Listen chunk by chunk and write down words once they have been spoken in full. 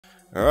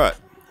Alright.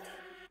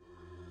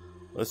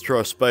 Let's try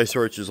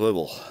Spaceroach's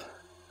level.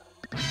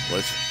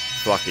 Let's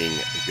fucking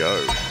go.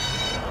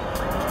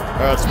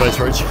 Alright,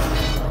 Spaceroach.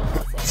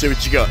 See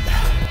what you got.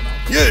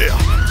 Yeah!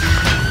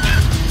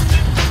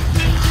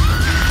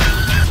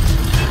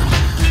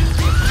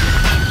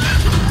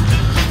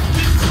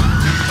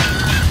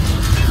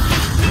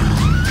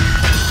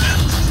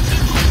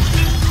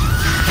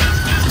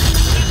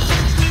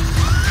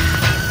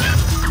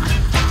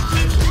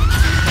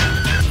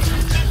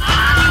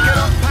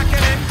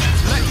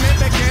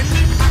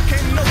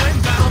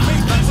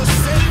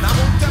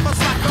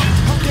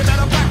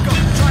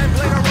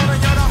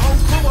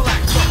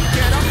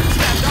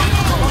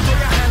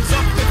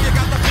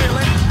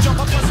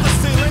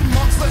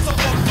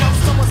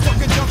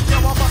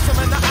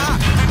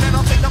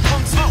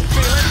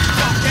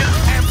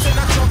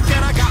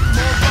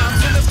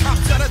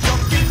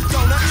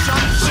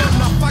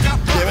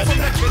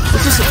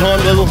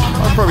 Time level,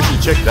 I probably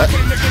should check that. I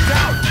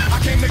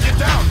came to get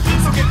down,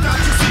 so get down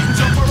to seat and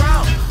jump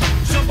around,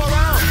 jump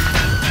around,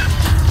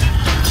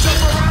 jump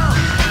around,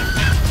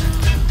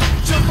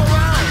 jump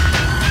around,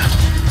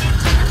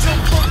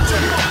 jump up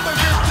and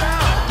get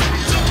down.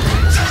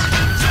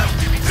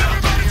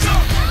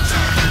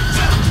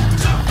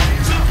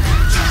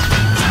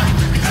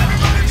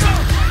 Everybody jump,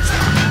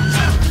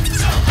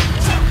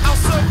 I'll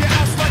serve your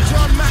ass like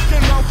John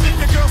McEnroe. If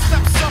your girl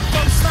steps up,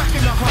 I'm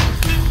smacking the hump.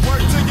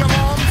 Word to your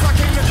moms, I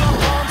came to jump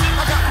on.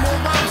 I got more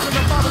rhymes than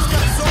the father's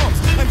got songs.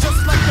 And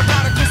just like the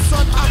prodigal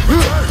son, I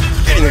return.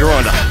 Getting the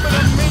grinder. Stepping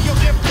on me, you'll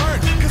get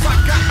burned. Cause I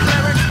got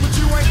lyrics, but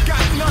you ain't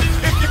got none.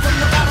 If you come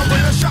to battle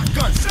with a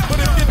shotgun.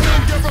 But if you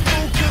think you're a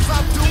fool, cause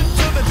I'll do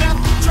to the death.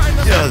 Trying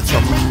to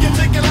stop you, you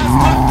take your last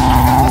breath.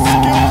 I got the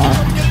skill,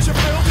 come get your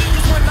bill.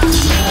 Cause when I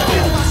shoot the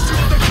kill, I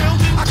shoot the kill.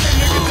 I came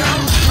to get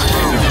down, I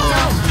came to get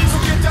down. So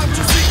get down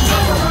to seat,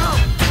 jump around,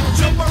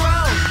 jump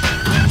around,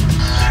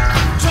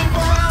 jump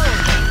around,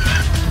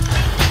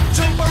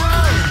 jump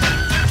around,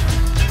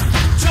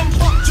 jump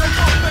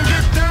up and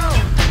get down.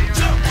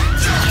 Jump,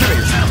 jump,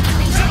 jump, jump,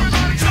 jump,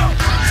 jump,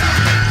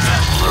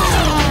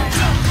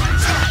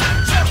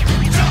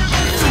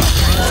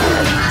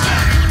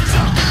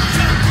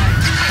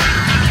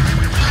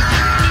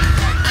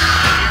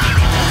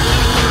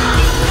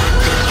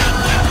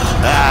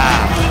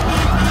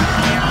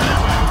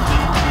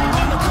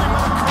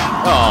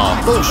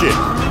 Oh, bullshit.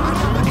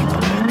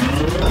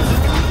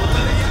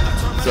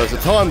 So it's a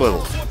time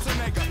level.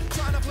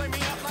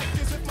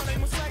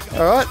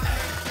 Alright.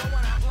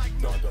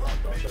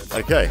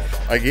 Okay,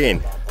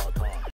 again.